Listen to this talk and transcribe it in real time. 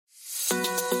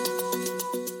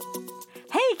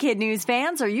Kid News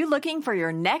fans, are you looking for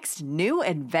your next new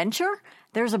adventure?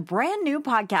 There's a brand new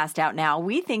podcast out now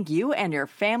we think you and your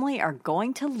family are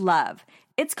going to love.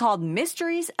 It's called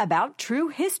Mysteries About True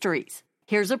Histories.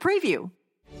 Here's a preview.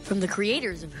 From the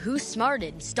creators of Who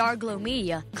Smarted, Starglow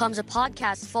Media, comes a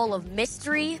podcast full of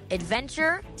mystery,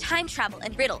 adventure, time travel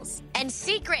and riddles, and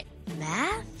secret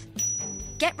math.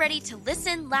 Get ready to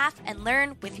listen, laugh, and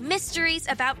learn with Mysteries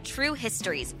About True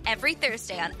Histories every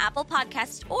Thursday on Apple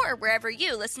Podcasts or wherever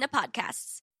you listen to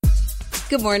podcasts.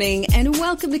 Good morning and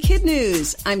welcome to Kid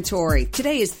News. I'm Tori.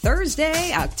 Today is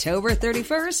Thursday, October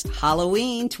 31st,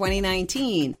 Halloween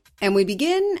 2019. And we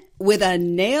begin with a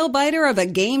nail-biter of a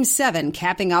Game 7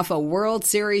 capping off a World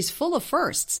Series full of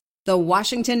firsts. The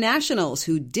Washington Nationals,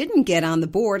 who didn't get on the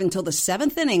board until the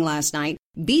seventh inning last night,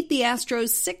 beat the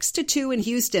Astros 6-2 in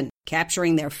Houston,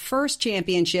 capturing their first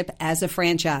championship as a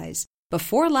franchise.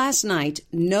 Before last night,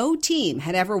 no team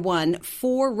had ever won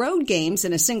 4 road games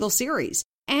in a single series.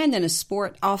 And in a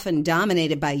sport often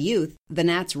dominated by youth, the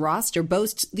Nats roster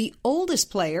boasts the oldest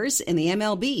players in the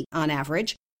MLB on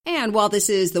average. And while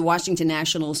this is the Washington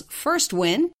Nationals' first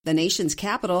win, the nation's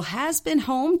capital has been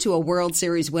home to a World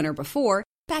Series winner before,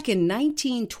 back in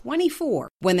 1924,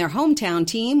 when their hometown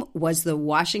team was the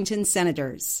Washington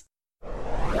Senators.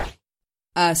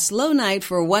 A slow night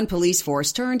for one police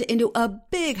force turned into a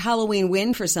big Halloween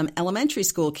win for some elementary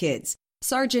school kids.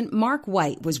 Sergeant Mark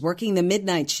White was working the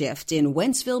midnight shift in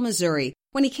Wentzville, Missouri,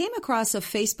 when he came across a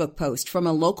Facebook post from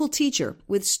a local teacher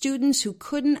with students who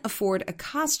couldn't afford a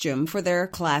costume for their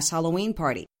class Halloween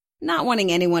party. Not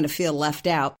wanting anyone to feel left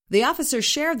out, the officer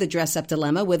shared the dress-up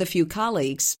dilemma with a few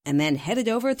colleagues and then headed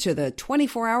over to the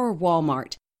 24-hour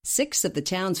Walmart. 6 of the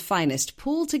town's finest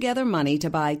pooled together money to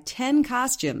buy 10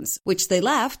 costumes, which they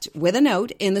left with a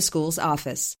note in the school's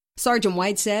office. Sergeant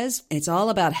White says it's all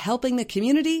about helping the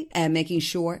community and making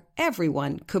sure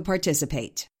everyone could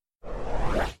participate.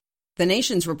 The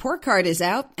nation's report card is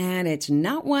out, and it's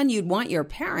not one you'd want your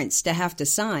parents to have to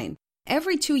sign.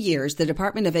 Every 2 years, the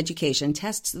Department of Education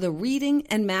tests the reading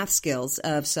and math skills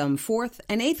of some 4th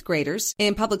and 8th graders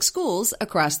in public schools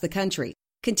across the country.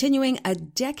 Continuing a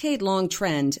decade-long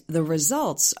trend, the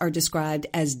results are described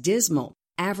as dismal.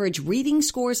 Average reading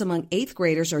scores among 8th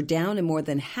graders are down in more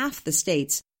than half the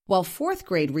states, while 4th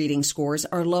grade reading scores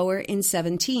are lower in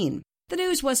 17. The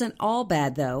news wasn't all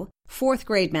bad, though. 4th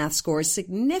grade math scores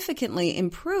significantly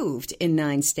improved in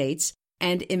 9 states,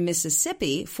 and in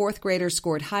Mississippi, 4th graders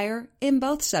scored higher in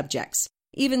both subjects.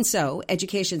 Even so,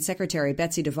 Education Secretary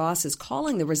Betsy DeVos is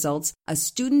calling the results a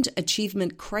student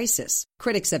achievement crisis.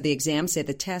 Critics of the exam say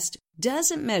the test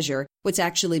doesn't measure what's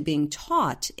actually being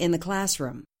taught in the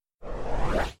classroom.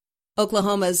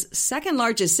 Oklahoma's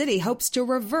second-largest city hopes to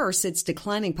reverse its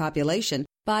declining population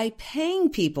by paying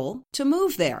people to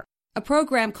move there. A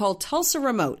program called Tulsa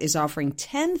Remote is offering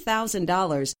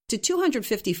 $10,000 to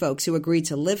 250 folks who agree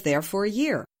to live there for a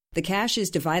year. The cash is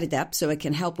divided up so it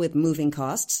can help with moving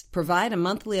costs, provide a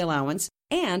monthly allowance,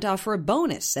 and offer a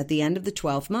bonus at the end of the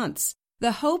 12 months.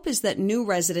 The hope is that new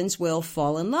residents will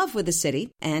fall in love with the city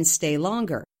and stay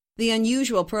longer. The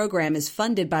unusual program is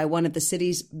funded by one of the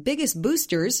city's biggest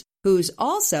boosters, who's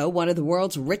also one of the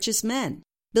world's richest men.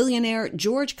 Billionaire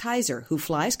George Kaiser, who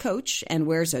flies coach and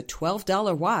wears a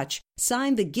 $12 watch,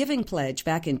 signed the Giving Pledge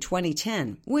back in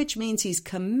 2010, which means he's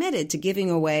committed to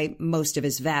giving away most of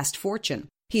his vast fortune.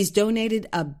 He's donated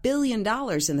 $1 billion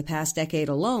in the past decade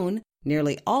alone,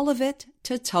 nearly all of it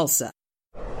to Tulsa.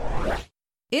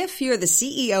 If you're the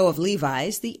CEO of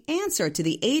Levi's, the answer to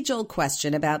the age-old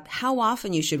question about how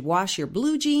often you should wash your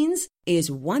blue jeans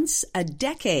is once a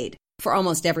decade. For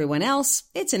almost everyone else,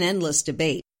 it's an endless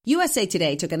debate. USA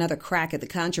Today took another crack at the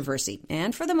controversy,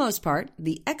 and for the most part,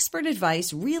 the expert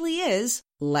advice really is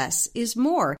less is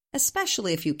more,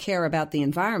 especially if you care about the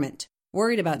environment.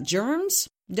 Worried about germs?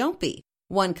 Don't be.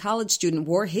 One college student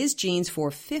wore his jeans for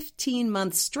 15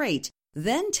 months straight,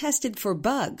 then tested for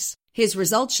bugs. His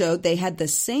results showed they had the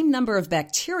same number of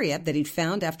bacteria that he'd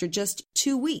found after just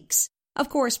 2 weeks. Of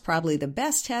course, probably the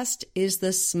best test is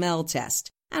the smell test.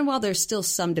 And while there's still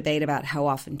some debate about how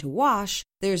often to wash,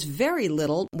 there's very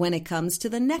little when it comes to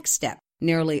the next step.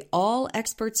 Nearly all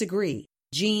experts agree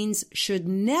jeans should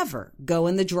never go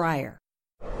in the dryer.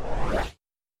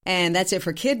 And that's it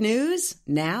for Kid News.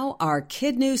 Now our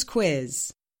Kid News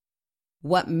quiz.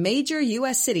 What major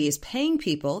U.S. city is paying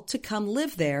people to come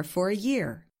live there for a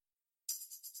year?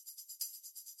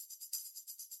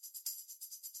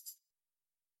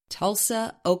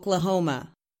 Tulsa,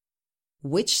 Oklahoma.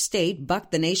 Which state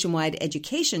bucked the nationwide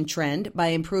education trend by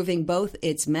improving both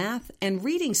its math and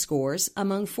reading scores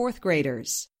among 4th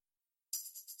graders?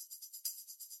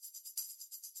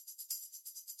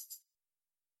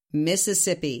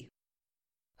 Mississippi.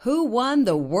 Who won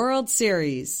the World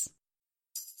Series?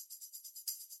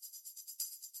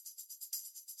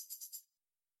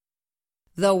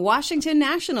 The Washington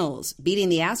Nationals, beating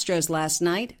the Astros last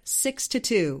night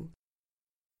 6-2.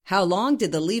 How long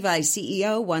did the Levi's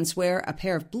CEO once wear a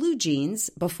pair of blue jeans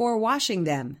before washing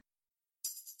them?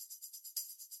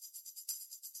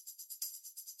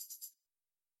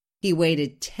 He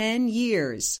waited 10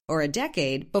 years, or a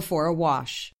decade, before a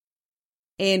wash.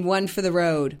 And one for the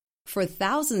road. For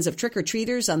thousands of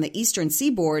trick-or-treaters on the eastern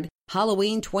seaboard,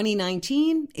 Halloween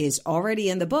 2019 is already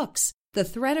in the books. The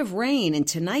threat of rain in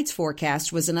tonight's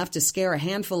forecast was enough to scare a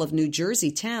handful of New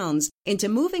Jersey towns into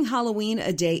moving Halloween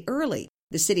a day early.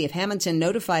 The city of Hamilton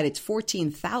notified its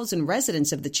 14,000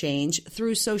 residents of the change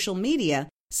through social media,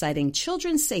 citing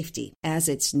children's safety as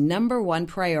its #1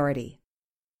 priority.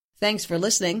 Thanks for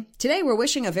listening. Today we're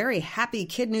wishing a very happy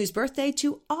Kid News birthday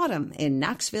to Autumn in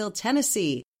Knoxville,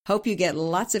 Tennessee. Hope you get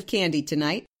lots of candy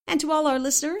tonight. And to all our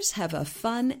listeners, have a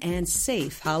fun and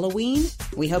safe Halloween.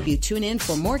 We hope you tune in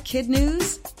for more Kid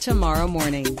News tomorrow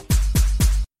morning.